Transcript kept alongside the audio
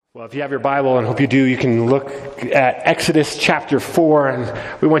Well, if you have your Bible, and I hope you do, you can look at Exodus chapter 4,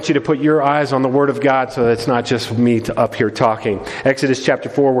 and we want you to put your eyes on the Word of God so that it's not just me up here talking. Exodus chapter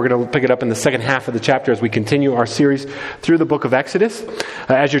 4, we're going to pick it up in the second half of the chapter as we continue our series through the book of Exodus.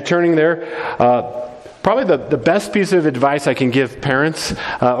 As you're turning there, probably the best piece of advice I can give parents,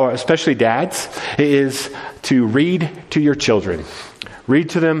 or especially dads, is to read to your children.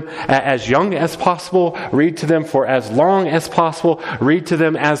 Read to them as young as possible. Read to them for as long as possible. Read to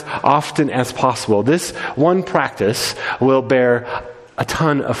them as often as possible. This one practice will bear a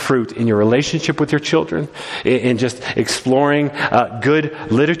ton of fruit in your relationship with your children, in just exploring good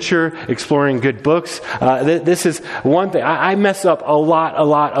literature, exploring good books. This is one thing. I mess up a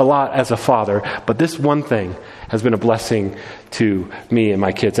lot as a father, but this one thing has been a blessing to me and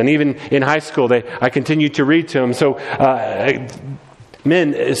my kids. And even in high school, I continue to read to them. So,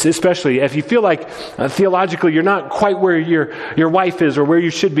 men, especially, if you feel like theologically you're not quite where your wife is or where you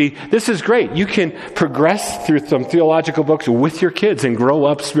should be, this is great. You can progress through some theological books with your kids and grow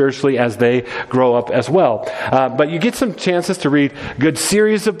up spiritually as they grow up as well. But you get some chances to read good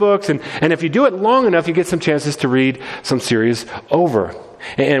series of books, and if you do it long enough, you get some chances to read some series over.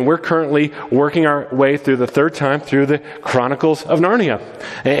 And we're currently working our way through the third time through the Chronicles of Narnia.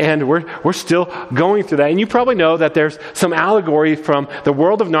 And we're still going through that. And you probably know that there's some allegory from the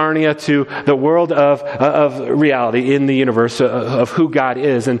world of Narnia to the world of reality in the universe of who God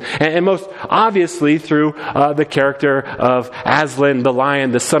is. And most obviously through the character of Aslan, the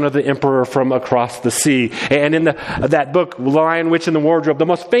lion, the son of the emperor from across the sea. And in that book, Lion, Witch, and the Wardrobe, the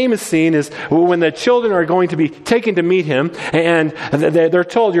most famous scene is when the children are going to be taken to meet him, and they're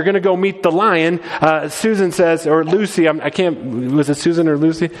told, you're going to go meet the lion. Susan says, or Lucy, was it Susan or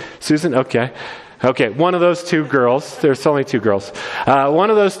Lucy? Susan? Okay, one of those two girls, there's only two girls. One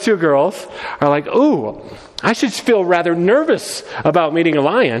of those two girls are like, ooh, I should feel rather nervous about meeting a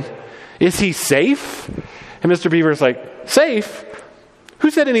lion. Is he safe? And Mr. Beaver's like, safe? Who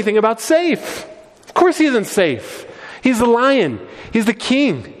said anything about safe? Of course he isn't safe. He's the lion. He's the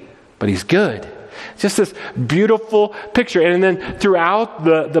king. But he's good. Just this beautiful picture. And then throughout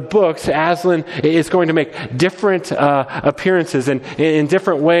the books, Aslan is going to make different appearances and in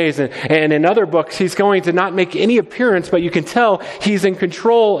different ways. And in other books, he's going to not make any appearance, but you can tell he's in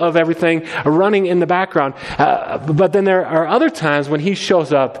control of everything running in the background. But then there are other times when he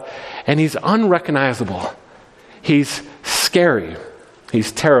shows up and he's unrecognizable. He's scary.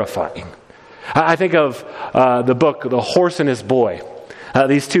 He's terrifying. I think of the book, The Horse and His Boy.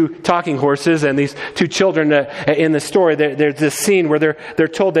 These two talking horses and these two children in the story, there's this scene where they're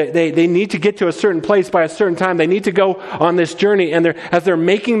told that they need to get to a certain place by a certain time. They need to go on this journey, and as they're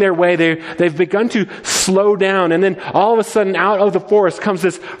making their way, they've begun to slow down. And then all of a sudden, out of the forest comes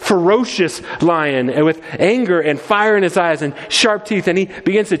this ferocious lion with anger and fire in his eyes and sharp teeth, and he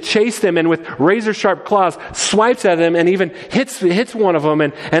begins to chase them, and with razor-sharp claws, swipes at them and even hits one of them.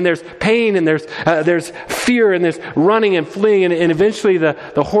 And there's pain, and there's fear, and there's running and fleeing, and eventually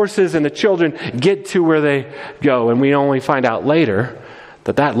the horses and the children get to where they go. And we only find out later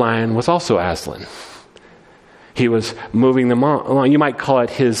that lion was also Aslan. He was moving them along. You might call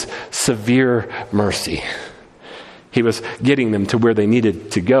it his severe mercy. He was getting them to where they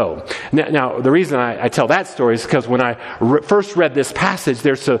needed to go. Now the reason I tell that story is because when I first read this passage,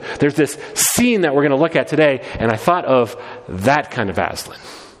 there's this scene that we're going to look at today, and I thought of that kind of Aslan.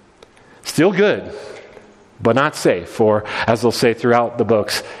 Still good, but not safe, or as they'll say throughout the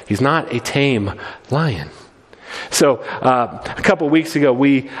books, he's not a tame lion. So a couple weeks ago,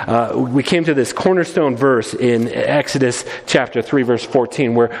 we came to this cornerstone verse in Exodus chapter 3, verse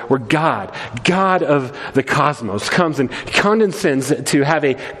 14, where God of the cosmos, comes and condescends to have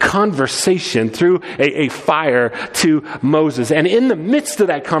a conversation through a fire to Moses. And in the midst of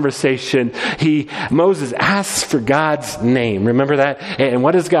that conversation, Moses asks for God's name. Remember that? And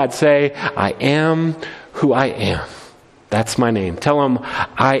what does God say? I am who I am. That's my name. Tell him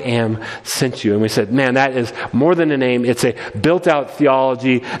I am sent you. And we said, man, that is more than a name. It's a built-out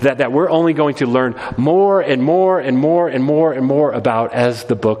theology that we're only going to learn more and more and more and more and more about as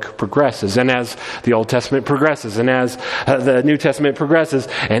the book progresses, and as the Old Testament progresses, and as the New Testament progresses,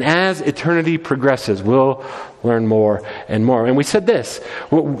 and as eternity progresses, we'll learn more and more. And we said this,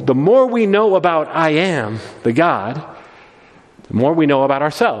 the more we know about I am, the God, the more we know about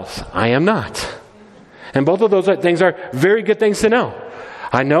ourselves. I am not. And both of those things are very good things to know.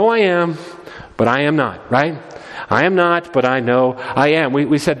 I know I am, but I am not, right? I am not, but I know I am.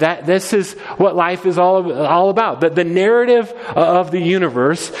 We said that this is what life is all about. The narrative of the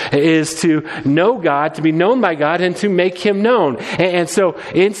universe is to know God, to be known by God, and to make Him known. And so,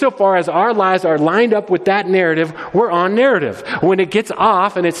 insofar as our lives are lined up with that narrative, we're on narrative. When it gets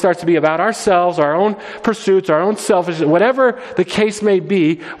off and it starts to be about ourselves, our own pursuits, our own selfishness, whatever the case may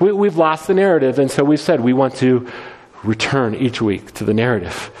be, we've lost the narrative. And so we've said we want to return each week to the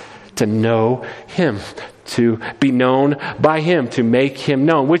narrative, to know Him, to be known by Him, to make Him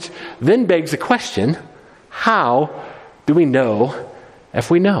known, which then begs the question, how do we know if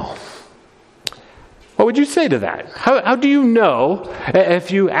we know? What would you say to that? How do you know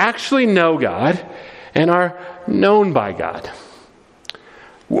if you actually know God and are known by God?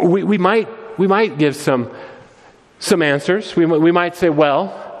 We might give some answers. We might say,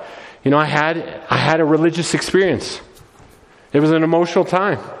 well, I had a religious experience. It was an emotional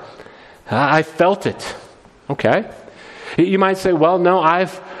time. I felt it. Okay. You might say, well, no,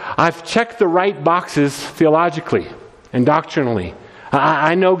 I've checked the right boxes theologically and doctrinally.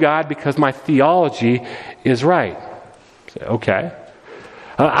 I know God because my theology is right. Okay.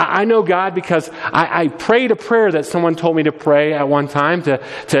 I know God because I prayed a prayer that someone told me to pray at one time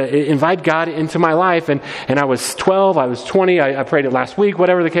to invite God into my life. And I was 12, I was 20, I prayed it last week,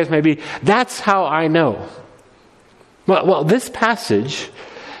 whatever the case may be. That's how I know. Well, this passage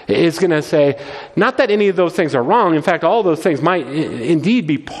is going to say, not that any of those things are wrong. In fact, all those things might indeed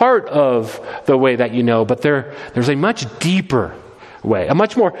be part of the way that you know, but there's a much deeper way, a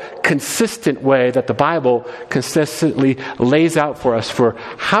much more consistent way that the Bible consistently lays out for us for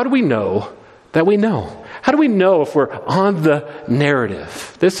how do we know that we know? How do we know if we're on the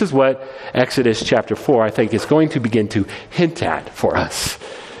narrative? This is what Exodus chapter 4, I think, is going to begin to hint at for us.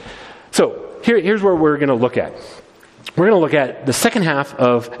 So here's where we're going to look at. We're going to look at the second half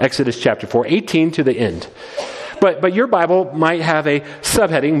of Exodus chapter 4, 18 to the end. But your Bible might have a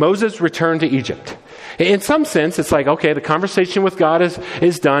subheading, Moses returned to Egypt. In some sense, it's like, okay, the conversation with God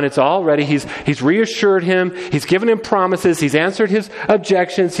is done. It's all ready. He's reassured him. He's given him promises. He's answered his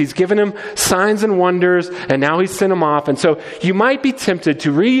objections. He's given him signs and wonders. And now he's sent him off. And so you might be tempted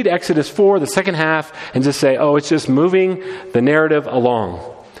to read Exodus 4, the second half, and just say, oh, it's just moving the narrative along.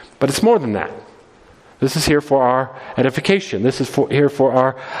 But it's more than that. This is here for our edification. This is here for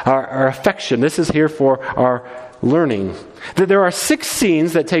our affection. This is here for our learning. There are 6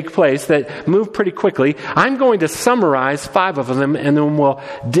 scenes that take place that move pretty quickly. I'm going to summarize 5 of them, and then we'll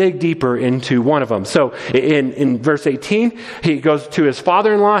dig deeper into one of them. So in verse 18, he goes to his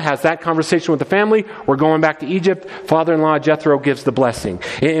father-in-law, has that conversation with the family. We're going back to Egypt. Father-in-law Jethro gives the blessing.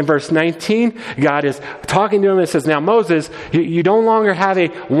 In verse 19, God is talking to him and says, now Moses, you no longer have a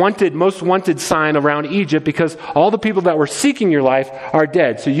most wanted sign around Egypt because all the people that were seeking your life are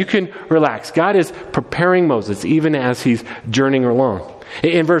dead. So you can relax. God is preparing Moses even as he's journeying along.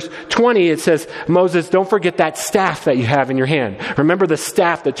 In verse 20, it says, Moses, don't forget that staff that you have in your hand. Remember the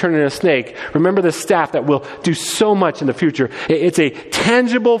staff that turned into a snake. Remember the staff that will do so much in the future. It's a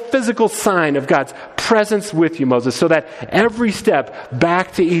tangible, physical sign of God's presence with you, Moses, so that every step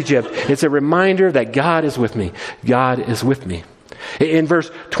back to Egypt is a reminder that God is with me. God is with me. In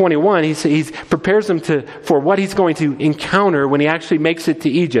verse 21, he prepares them for what he's going to encounter when he actually makes it to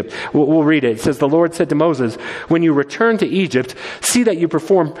Egypt. We'll read it. It says, the Lord said to Moses, when you return to Egypt, see that you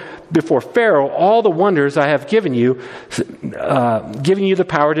perform before Pharaoh all the wonders I have given you the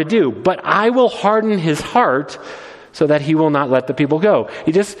power to do. But I will harden his heart so that he will not let the people go.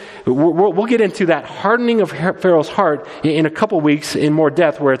 We'll get into that hardening of Pharaoh's heart in a couple weeks in more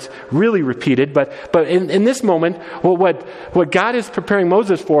depth where it's really repeated. But in this moment, what God is preparing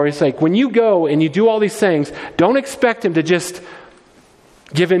Moses for is like, when you go and you do all these things, don't expect him to just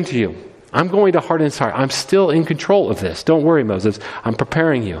give in to you. I'm going to harden his heart. I'm still in control of this. Don't worry, Moses. I'm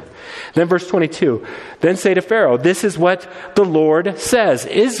preparing you. Then verse 22, then say to Pharaoh, this is what the Lord says.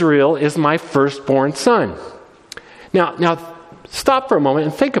 Israel is my firstborn son. Now, stop for a moment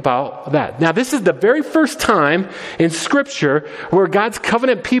and think about that. Now, this is the very first time in Scripture where God's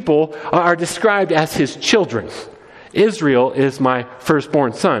covenant people are described as his children. Israel is my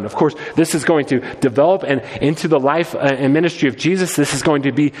firstborn son. Of course, this is going to develop and into the life and ministry of Jesus. This is going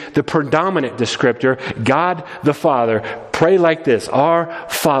to be the predominant descriptor. God the Father. Pray like this. Our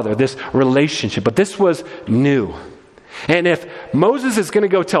Father. This relationship. But this was new. And if Moses is going to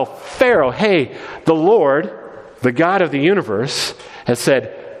go tell Pharaoh, hey, the Lord, the God of the universe, has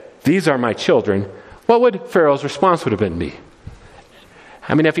said, these are my children, what would Pharaoh's response would have been be?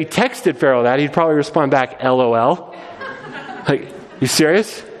 I mean, if he texted Pharaoh that, he'd probably respond back, LOL. Like, you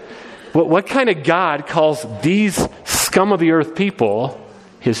serious? What kind of God calls these scum of the earth people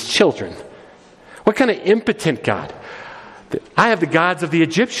his children? What kind of impotent God? I have the gods of the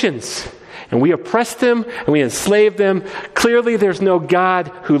Egyptians, and we oppress them and we enslave them. Clearly there's no God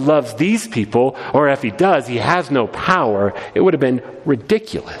who loves these people, or if he does, he has no power. It would have been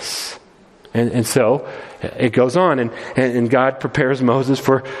ridiculous. And so it goes on, and God prepares Moses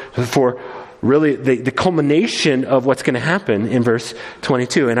for really the culmination of what's going to happen in verse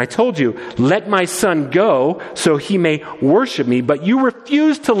 22. And I told you, let my son go so he may worship me, but you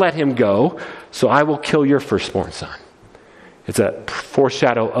refuse to let him go, so I will kill your firstborn son. It's a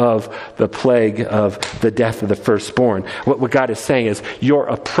foreshadow of the plague of the death of the firstborn. What God is saying is, you're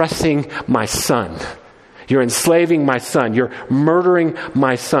oppressing my son. You're enslaving my son. You're murdering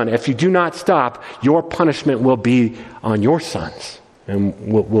my son. If you do not stop, your punishment will be on your sons.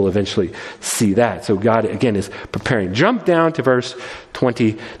 And we'll eventually see that. So God, again, is preparing. Jump down to verse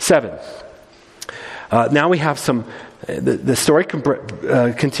 27. Now we have some... The story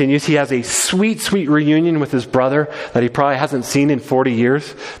continues. He has a sweet, sweet reunion with his brother that he probably hasn't seen in 40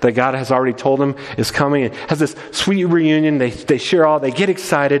 years, that God has already told him is coming. And has this sweet reunion. They share all. They get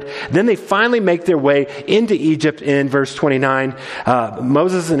excited. Then they finally make their way into Egypt in verse 29.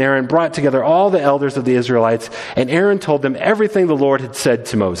 Moses and Aaron brought together all the elders of the Israelites, and Aaron told them everything the Lord had said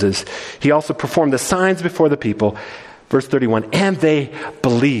to Moses. He also performed the signs before the people. Verse 31, and they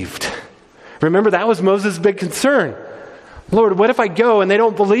believed. Remember, that was Moses' big concern. Lord, what if I go and they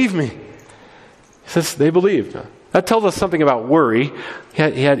don't believe me? He says they believed. That tells us something about worry.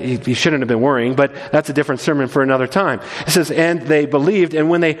 He shouldn't have been worrying, but that's a different sermon for another time. It says, and they believed, and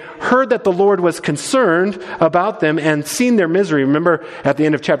when they heard that the Lord was concerned about them and seen their misery, remember at the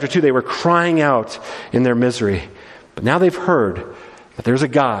end of chapter 2, they were crying out in their misery. But now they've heard that there's a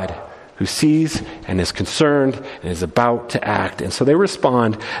God who sees and is concerned and is about to act. And so they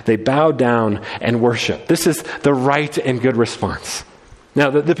respond, they bow down and worship. This is the right and good response.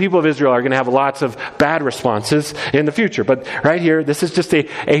 Now, the people of Israel are going to have lots of bad responses in the future, but right here, this is just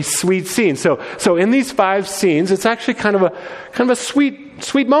a sweet scene. So in these 5 scenes, it's actually kind of a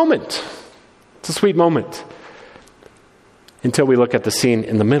sweet moment. It's a sweet moment until we look at the scene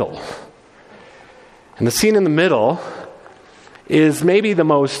in the middle. And the scene in the middle is maybe the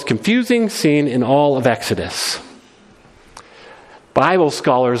most confusing scene in all of Exodus. Bible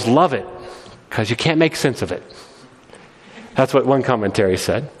scholars love it because you can't make sense of it. That's what one commentary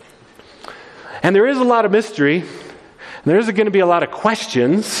said. And there is a lot of mystery, and there's going to be a lot of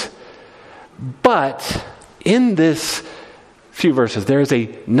questions, but in this few verses, there is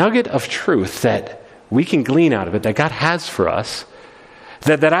a nugget of truth that we can glean out of it, that God has for us,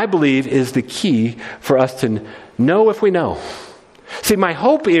 that I believe is the key for us to know if we know. See, my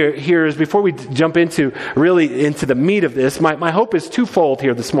hope here is, before we jump into the meat of this, my hope is twofold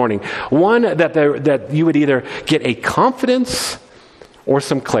here this morning. One, that you would either get a confidence or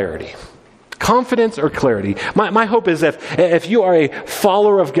some clarity. Confidence or clarity. My hope is if you are a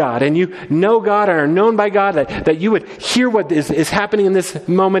follower of God and you know God and are known by God, that you would hear what is happening in this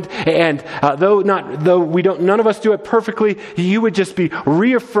moment, and none of us do it perfectly, you would just be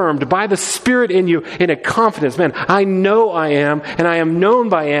reaffirmed by the Spirit in you in a confidence. Man, I know I am, and I am known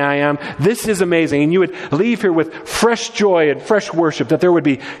by I am. This is amazing. And you would leave here with fresh joy and fresh worship, that there would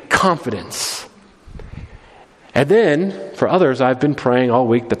be confidence. And then, for others, I've been praying all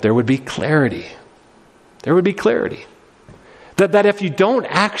week that there would be clarity. There would be clarity. That if you don't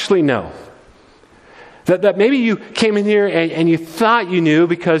actually know, that maybe you came in here and you thought you knew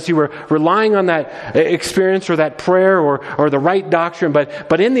because you were relying on that experience or that prayer or the right doctrine,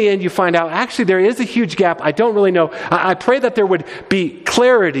 but in the end you find out, actually there is a huge gap. I don't really know. I pray that there would be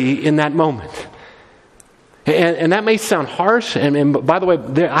clarity in that moment. And that may sound harsh, and by the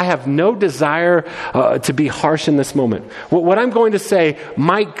way, I have no desire to be harsh in this moment. What I'm going to say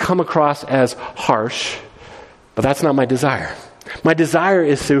might come across as harsh, but that's not my desire. My desire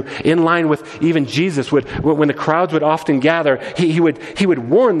is to, in line with even Jesus, when the crowds would often gather, he would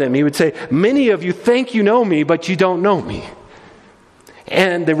warn them. He would say, many of you think you know me, but you don't know me.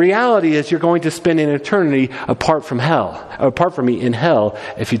 And the reality is you're going to spend an eternity apart from me in hell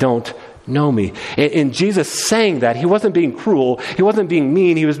if you don't know me. In Jesus saying that, he wasn't being cruel, he wasn't being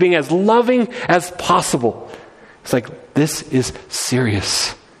mean, he was being as loving as possible. It's like, this is serious.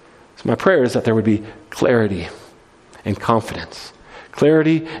 So my prayer is that there would be clarity and confidence.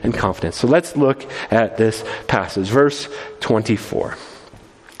 Clarity and confidence. So let's look at this passage. Verse 24.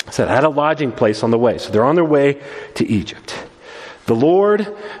 It said, at a lodging place on the way. So they're on their way to Egypt. The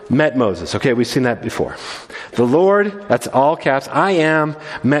Lord met Moses. Okay, we've seen that before. The Lord, that's all caps, I am,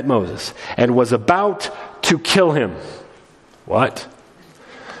 met Moses and was about to kill him. What?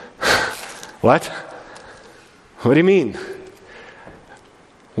 What? What do you mean?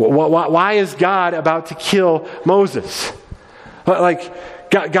 Why is God about to kill Moses?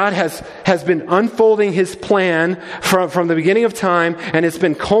 God has been unfolding his plan from the beginning of time, and it's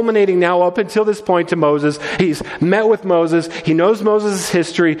been culminating now up until this point to Moses. He's met with Moses. He knows Moses'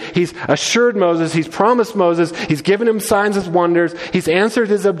 history. He's assured Moses. He's promised Moses. He's given him signs and wonders. He's answered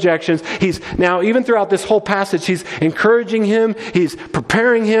his objections. He's now, even throughout this whole passage, he's encouraging him. He's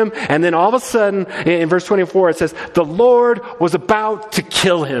preparing him. And then all of a sudden, in verse 24, it says, the Lord was about to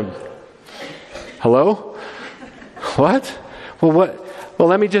kill him. Hello? What? Well,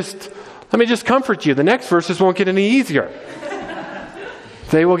 let me just comfort you. The next verses won't get any easier.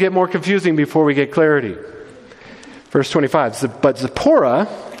 They will get more confusing before we get clarity. Verse 25, but Zipporah,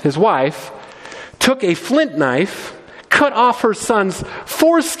 his wife, took a flint knife, cut off her son's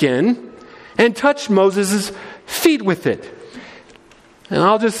foreskin, and touched Moses' feet with it. And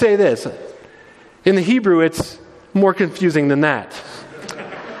I'll just say this. In the Hebrew, it's more confusing than that.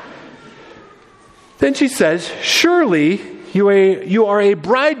 Then she says, surely you are a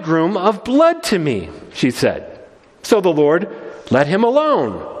bridegroom of blood to me, she said. So the Lord let him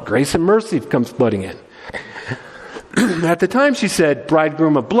alone. Grace and mercy comes flooding in. At the time she said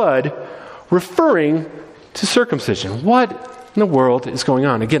bridegroom of blood, referring to circumcision. What in the world is going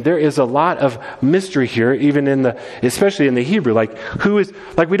on? Again, there is a lot of mystery here, especially in the Hebrew.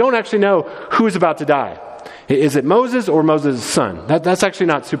 We don't actually know who is about to die. Is it Moses or Moses' son? That's actually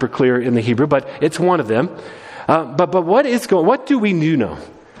not super clear in the Hebrew, but it's one of them. But what do we know?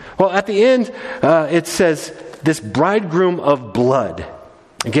 Well, at the end, it says this bridegroom of blood.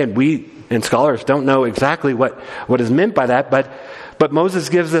 Again, we and scholars don't know exactly what is meant by that, but Moses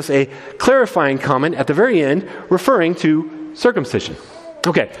gives us a clarifying comment at the very end, referring to circumcision.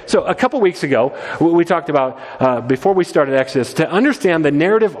 Okay, so a couple weeks ago, we talked about, before we started Exodus, to understand the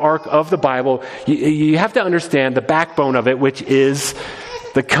narrative arc of the Bible, you have to understand the backbone of it, which is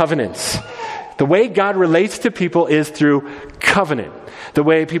the covenants. The way God relates to people is through covenant. The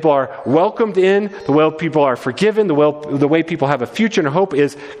way people are welcomed in, the way people are forgiven, the way people have a future and a hope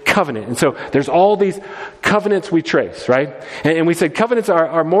is covenant. And so there's all these covenants we trace, right? And we said covenants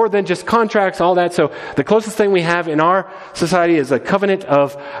are more than just contracts, all that. So the closest thing we have in our society is a covenant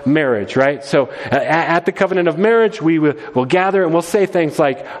of marriage, right? So at the covenant of marriage, we'll gather and we'll say things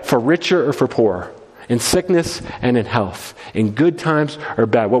like, for richer or for poorer, in sickness and in health, in good times or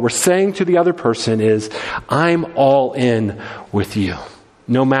bad. What we're saying to the other person is, I'm all in with you,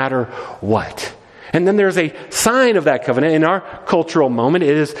 no matter what. And then there's a sign of that covenant. In our cultural moment,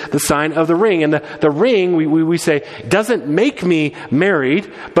 it is the sign of the ring. And the ring, we say, doesn't make me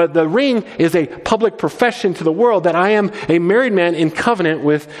married, but the ring is a public profession to the world that I am a married man in covenant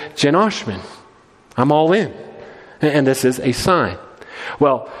with Jen Oshman. I'm all in. And this is a sign.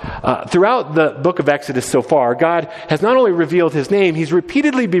 Well, throughout the book of Exodus so far, God has not only revealed his name, he's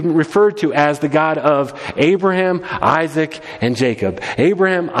repeatedly been referred to as the God of Abraham, Isaac, and Jacob.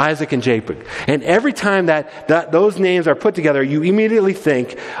 Abraham, Isaac, and Jacob. And every time that those names are put together, you immediately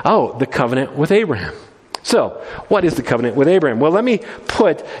think, oh, the covenant with Abraham. So, what is the covenant with Abraham? Well, let me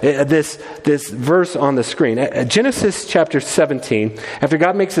put this verse on the screen. Genesis chapter 17, after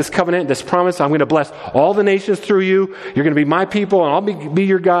God makes this covenant, this promise, I'm going to bless all the nations through you. You're going to be my people, and I'll be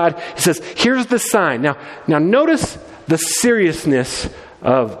your God. He says, here's the sign. Now notice the seriousness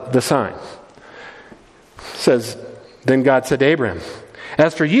of the sign. It says, then God said to Abraham,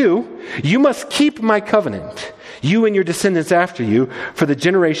 as for you, you must keep my covenant, you and your descendants after you, for the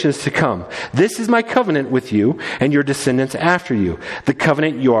generations to come. This is my covenant with you and your descendants after you, the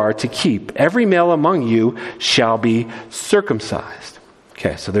covenant you are to keep. Every male among you shall be circumcised.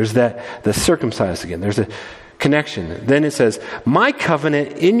 Okay, so there's the circumcised again. There's a connection. Then it says, my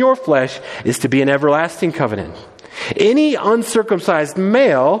covenant in your flesh is to be an everlasting covenant. Any uncircumcised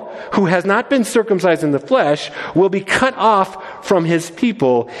male who has not been circumcised in the flesh will be cut off from his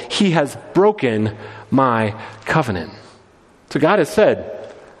people. He has broken my covenant. So God has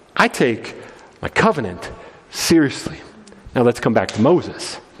said, I take my covenant seriously. Now let's come back to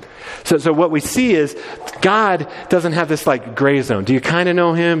Moses. So what we see is God doesn't have this like gray zone. Do you kind of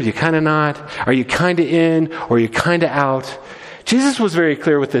know him? Do you kind of not? Are you kind of in or are you kind of out? Jesus was very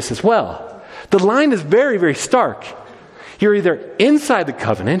clear with this as well. The line is very, very stark. You're either inside the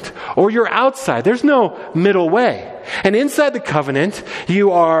covenant or you're outside. There's no middle way. And inside the covenant,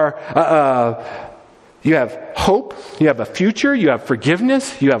 you are... you have hope, you have a future, you have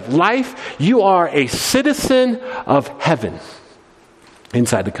forgiveness, you have life. You are a citizen of heaven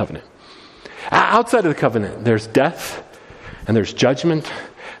inside the covenant. Outside of the covenant, there's death and there's judgment.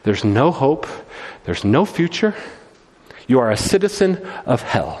 There's no hope. There's no future. You are a citizen of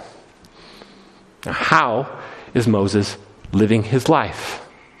hell. Now, how is Moses living his life?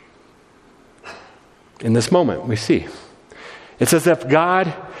 in this moment, we see. It's as if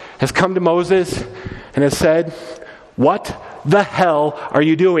God has come to Moses and has said, "What the hell are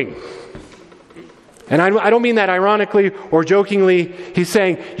you doing?" And I don't mean that ironically or jokingly. He's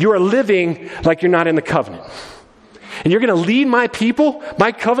saying, you are living like you're not in the covenant. And you're going to lead my people,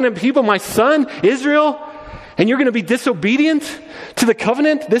 my covenant people, my son, Israel, and you're going to be disobedient to the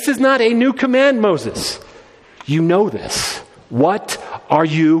covenant? This is not a new command, Moses. You know this. What are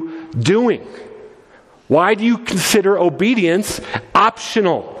you doing? Why do you consider obedience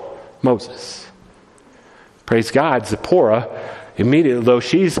optional, Moses? Praise God, Zipporah, immediately, though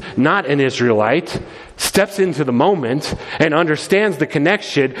she's not an Israelite, steps into the moment and understands the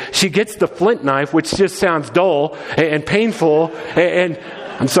connection. She gets the flint knife, which just sounds dull and painful. And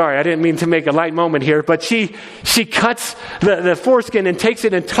I'm sorry, I didn't mean to make a light moment here, but she cuts the foreskin and takes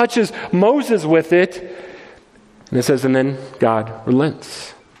it and touches Moses with it. And it says, and then God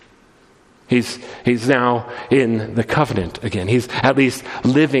relents. He's now in the covenant again. He's at least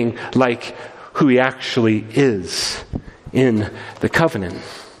living like who he actually is in the covenant.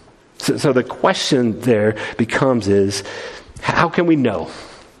 So the question there becomes is, how can we know?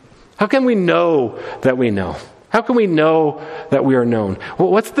 How can we know that we know? How can we know that we are known? Well,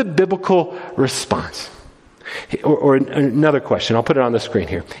 what's the biblical response? Or another question, I'll put it on the screen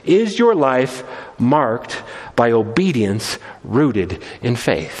here. Is your life marked by obedience rooted in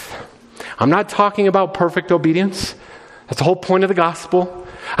faith? I'm not talking about perfect obedience. That's the whole point of the gospel.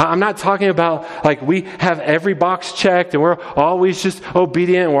 I'm not talking about like we have every box checked and we're always just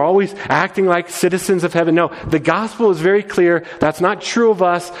obedient and we're always acting like citizens of heaven. No, the gospel is very clear. That's not true of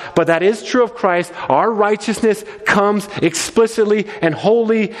us, but that is true of Christ. Our righteousness comes explicitly and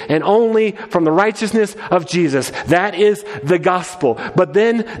wholly and only from the righteousness of Jesus. That is the gospel. But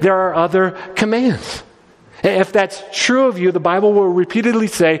then there are other commands. If that's true of you, the Bible will repeatedly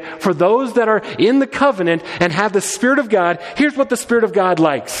say, for those that are in the covenant and have the Spirit of God, here's what the Spirit of God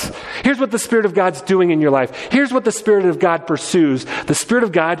likes. Here's what the Spirit of God's doing in your life. Here's what the Spirit of God pursues. The Spirit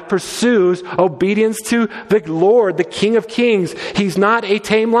of God pursues obedience to the Lord, the King of Kings. He's not a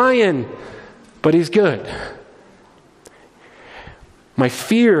tame lion, but he's good. My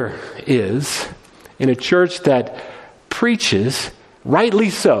fear is in a church that preaches, rightly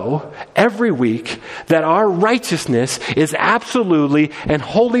so, every week, that our righteousness is absolutely and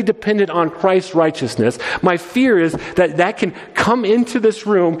wholly dependent on Christ's righteousness. My fear is that that can come into this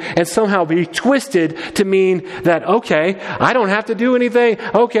room and somehow be twisted to mean that, okay, I don't have to do anything.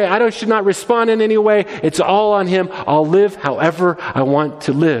 Okay, should not respond in any way. It's all on him. I'll live however I want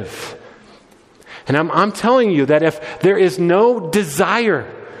to live. And I'm telling you that if there is no desire,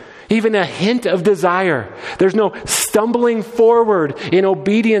 even a hint of desire, there's no stumbling forward in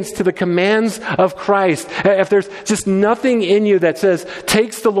obedience to the commands of Christ. If there's just nothing in you that says,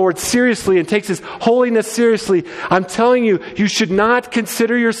 takes the Lord seriously and takes his holiness seriously, I'm telling you, you should not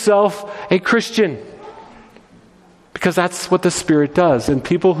consider yourself a Christian. Because that's what the Spirit does. And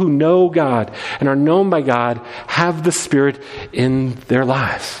people who know God and are known by God have the Spirit in their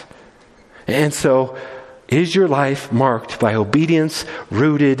lives. And so, is your life marked by obedience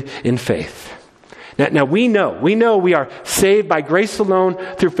rooted in faith? Now we know we are saved by grace alone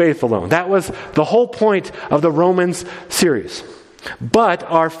through faith alone. That was the whole point of the Romans series. But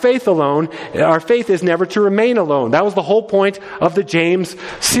our faith is never to remain alone. That was the whole point of the James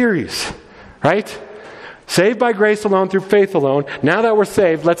series, right? Saved by grace alone through faith alone. Now that we're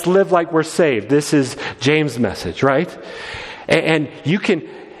saved, let's live like we're saved. This is James' message, right? And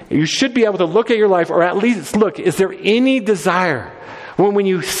you should be able to look at your life, or at least look, is there any desire when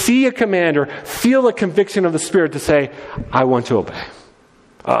you see a command or feel a conviction of the Spirit to say, I want to obey.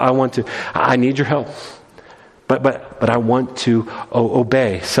 I need your help. But I want to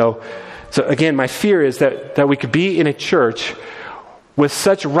obey. So again, my fear is that we could be in a church with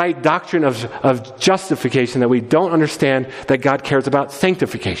such right doctrine of justification that we don't understand that God cares about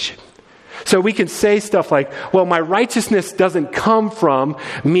sanctification. So we can say stuff like, well, my righteousness doesn't come from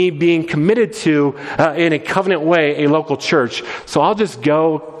me being committed to, in a covenant way, a local church. So I'll just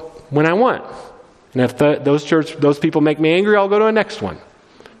go when I want. And if those people make me angry, I'll go to a next one.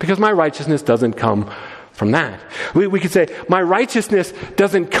 Because my righteousness doesn't come from that. We could say, my righteousness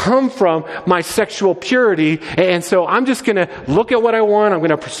doesn't come from my sexual purity, and so I'm just going to look at what I want, I'm going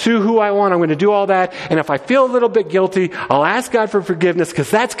to pursue who I want, I'm going to do all that, and if I feel a little bit guilty, I'll ask God for forgiveness,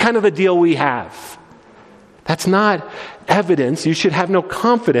 because that's kind of the deal we have. That's not evidence. You should have no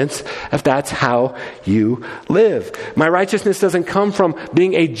confidence if that's how you live. My righteousness doesn't come from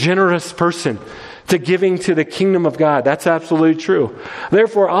being a generous person, to giving to the kingdom of God. That's absolutely true.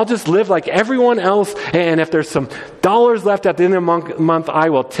 Therefore, I'll just live like everyone else, and if there's some dollars left at the end of the month, I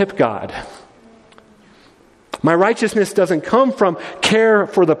will tip God. My righteousness doesn't come from care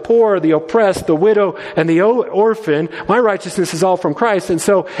for the poor, the oppressed, the widow, and the orphan. My righteousness is all from Christ. And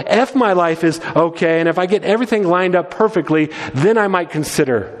so if my life is okay, and if I get everything lined up perfectly, then I might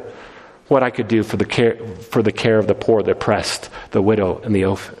consider what I could do for the care of the poor, the oppressed, the widow, and the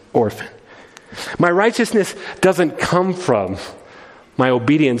orphan. My righteousness doesn't come from my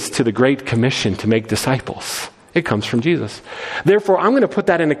obedience to the Great Commission to make disciples. It comes from Jesus. Therefore, I'm going to put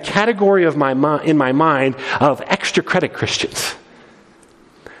that in a category in my mind of extra credit Christians.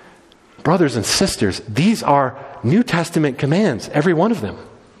 Brothers and sisters, these are New Testament commands, every one of them,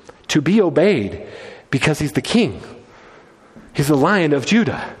 to be obeyed because he's the king. He's the Lion of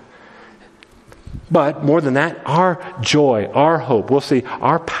Judah. But more than that, our joy, our hope, we'll see,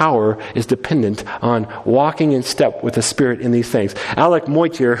 our power is dependent on walking in step with the Spirit in these things. Alec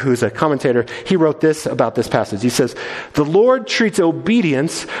Moitier, who's a commentator, he wrote this about this passage. He says, "The Lord treats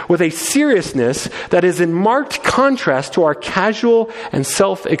obedience with a seriousness that is in marked contrast to our casual and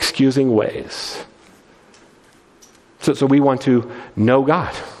self-excusing ways." So we want to know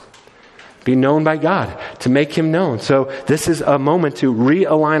God, be known by God, to make him known. So this is a moment to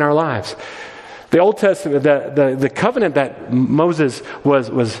realign our lives. The Old Testament, the covenant that Moses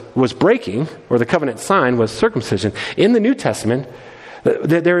was breaking, or the covenant sign, was circumcision. In the New Testament,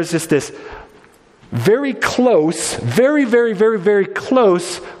 there is just this very close, very, very, very, very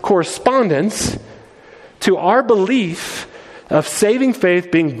close correspondence to our belief of saving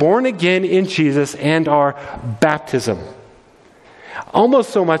faith, being born again in Jesus, and our baptism. Almost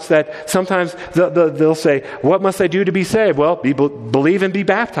so much that sometimes they'll say, "What must I do to be saved?" Well, believe and be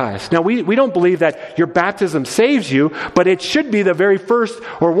baptized. Now, we don't believe that your baptism saves you, but it should be the very first,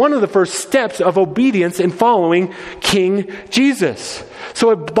 or one of the first steps of obedience in following King Jesus.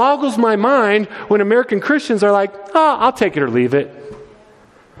 So it boggles my mind when American Christians are like, "Oh, I'll take it or leave it."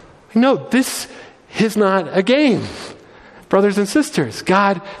 No, this is not a game. Brothers and sisters,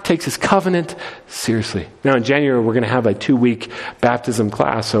 God takes his covenant seriously. Now in January, we're going to have a 2-week baptism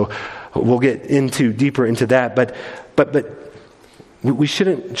class, so we'll get deeper into that. But we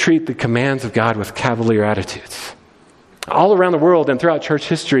shouldn't treat the commands of God with cavalier attitudes. All around the world and throughout church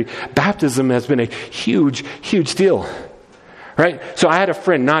history, baptism has been a huge, huge deal. Right? So I had a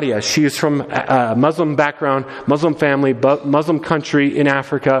friend, Nadia. She is from a Muslim background, Muslim family, Muslim country in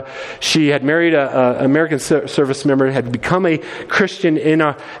Africa. She had married an American service member, had become a Christian in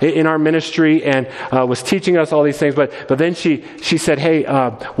our ministry, and was teaching us all these things. But then she said, "Hey,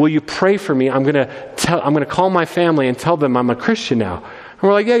 will you pray for me? I'm going to call my family and tell them I'm a Christian now." And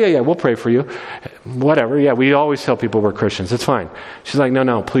we're like, yeah, we'll pray for you. Whatever, yeah, we always tell people we're Christians. It's fine. She's like,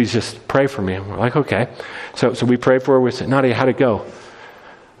 no, please just pray for me. And we're like, okay. So we prayed for her. We said, "Nadia, how'd it go?"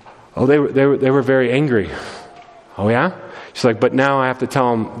 "Oh, they were very angry." "Oh, yeah?" She's like, "But now I have to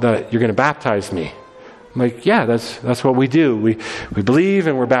tell them that you're going to baptize me." I'm like, "Yeah, that's what we do. We believe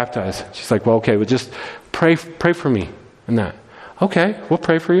and we're baptized." She's like, "Well, okay, well, just pray for me and that." "Okay, we'll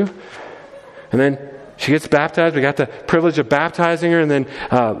pray for you." And then she gets baptized. We got the privilege of baptizing her. And then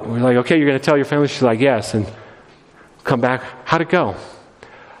we're like, "Okay, you're going to tell your family?" She's like, "Yes." And come back. "How'd it go?"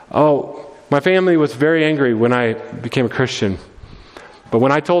 "Oh, my family was very angry when I became a Christian. But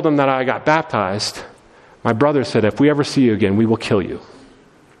when I told them that I got baptized, my brother said, 'If we ever see you again, we will kill you.'"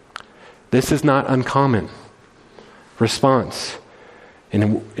 This is not uncommon response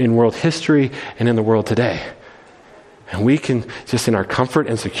in world history and in the world today. And we can, just in our comfort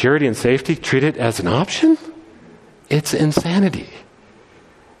and security and safety, treat it as an option? It's insanity.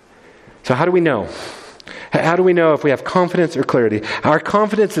 So how do we know? How do we know if we have confidence or clarity? Our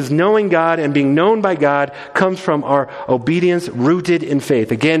confidence is knowing God, and being known by God comes from our obedience rooted in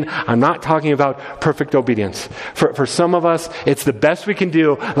faith. Again, I'm not talking about perfect obedience. For some of us, it's the best we can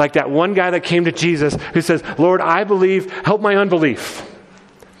do, like that one guy that came to Jesus who says, "Lord, I believe, help my unbelief."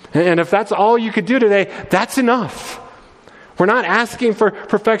 And if that's all you could do today, that's enough. We're not asking for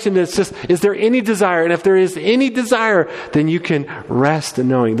perfection. It's just, is there any desire? And if there is any desire, then you can rest in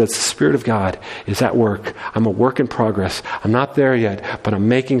knowing that the Spirit of God is at work. I'm a work in progress. I'm not there yet, but I'm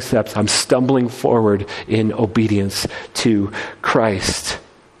making steps. I'm stumbling forward in obedience to Christ.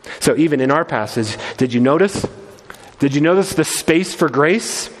 So even in our passage, did you notice the space for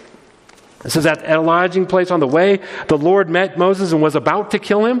grace? It says, at a lodging place on the way, the Lord met Moses and was about to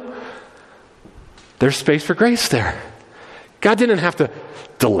kill him. There's space for grace there. God didn't have to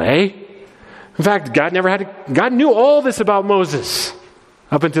delay. In fact, God knew all this about Moses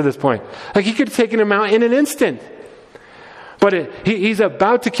up until this point. Like, he could have taken him out in an instant. But he's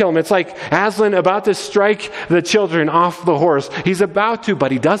about to kill him. It's like Aslan about to strike the children off the horse. He's about to,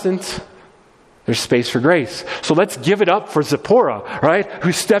 but he doesn't. there's space for grace. So let's give it up for Zipporah, right?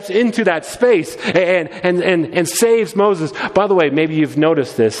 Who steps into that space and saves Moses. By the way, maybe you've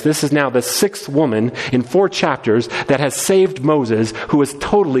noticed this. This is now the 6th woman in 4 chapters that has saved Moses, who was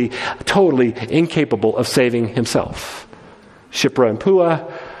totally incapable of saving himself. Shiphrah and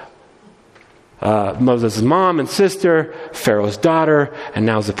Puah, Moses' mom and sister, Pharaoh's daughter, and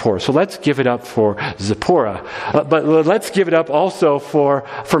now Zipporah. So let's give it up for Zipporah. But let's give it up also for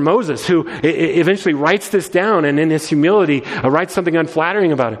Moses, who eventually writes this down and in his humility writes something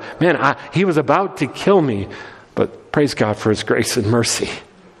unflattering about it. Man, he was about to kill me, but praise God for his grace and mercy.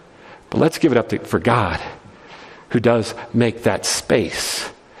 But let's give it up for God, who does make that space.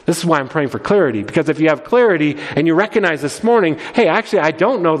 This is why I'm praying for clarity, because if you have clarity and you recognize this morning, hey, actually, I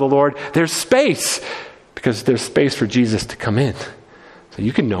don't know the Lord, there's space, because there's space for Jesus to come in. So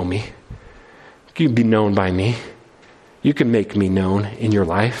you can know me. You can be known by me. You can make me known in your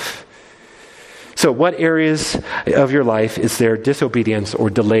life. So what areas of your life is there disobedience or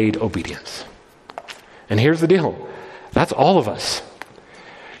delayed obedience? And here's the deal. That's all of us.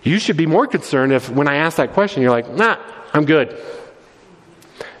 You should be more concerned if when I ask that question, you're like, nah, I'm good.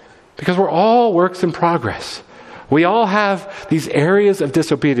 Because we're all works in progress. We all have these areas of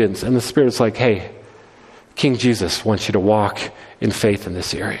disobedience, and the Spirit's like, hey, King Jesus wants you to walk in faith in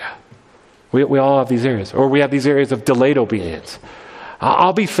this area. We all have these areas. Or we have these areas of delayed obedience.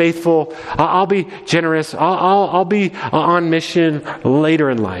 I'll be faithful. I'll be generous. I'll be on mission later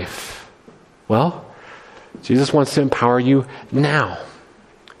in life. Well, Jesus wants to empower you now.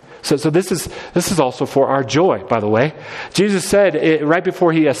 So this is also for our joy, by the way. Jesus said right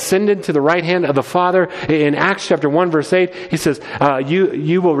before he ascended to the right hand of the Father in Acts chapter 1 verse 8, he says,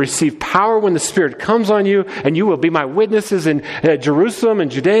 you will receive power when the Spirit comes on you, and you will be my witnesses in Jerusalem and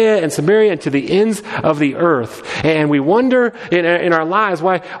Judea and Samaria and to the ends of the earth. And we wonder in our lives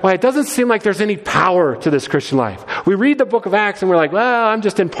why it doesn't seem like there's any power to this Christian life. We read the book of Acts and we're like, well, I'm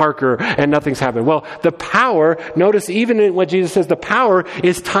just in Parker and nothing's happened. Well, the power, notice even in what Jesus says, the power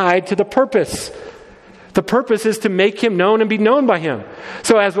is tied to the purpose. The purpose is to make him known and be known by him.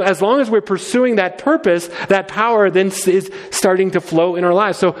 So as long as we're pursuing that purpose, that power then is starting to flow in our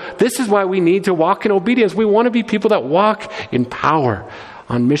lives. So this is why we need to walk in obedience. We want to be people that walk in power,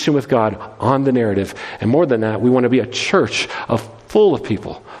 on mission with God, on the narrative. And more than that, we want to be a church full of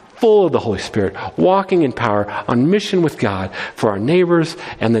people, full of the Holy Spirit, walking in power, on mission with God for our neighbors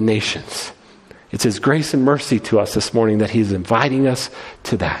and the nations. It's his grace and mercy to us this morning that he's inviting us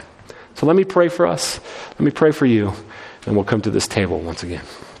to that. So let me pray for us. Let me pray for you. And we'll come to this table once again.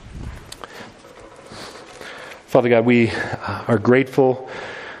 Father God, we are grateful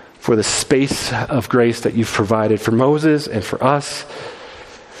for the space of grace that you've provided for Moses and for us.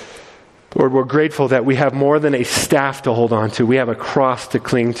 Lord, we're grateful that we have more than a staff to hold on to. We have a cross to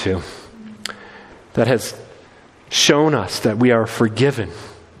cling to that has shown us that we are forgiven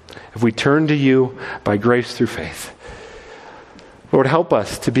if we turn to you by grace through faith. Lord, help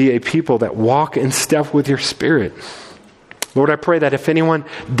us to be a people that walk in step with your Spirit. Lord, I pray that if anyone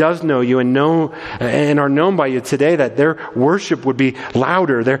does know you and are known by you today, that their worship would be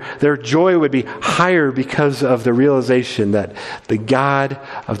louder, their joy would be higher because of the realization that the God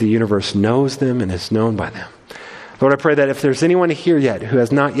of the universe knows them and is known by them. Lord, I pray that if there's anyone here yet who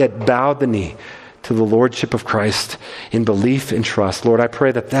has not yet bowed the knee to the Lordship of Christ in belief and trust, Lord, I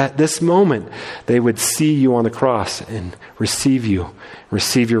pray that this moment they would see you on the cross and receive you,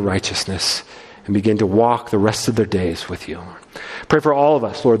 receive your righteousness, and begin to walk the rest of their days with you. Pray for all of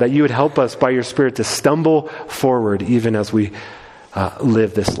us, Lord, that you would help us by your Spirit to stumble forward even as we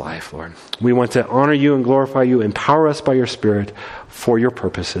live this life, Lord. We want to honor you and glorify you. Empower us by your Spirit for your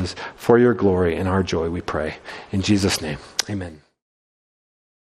purposes, for your glory and our joy, we pray. In Jesus' name, amen.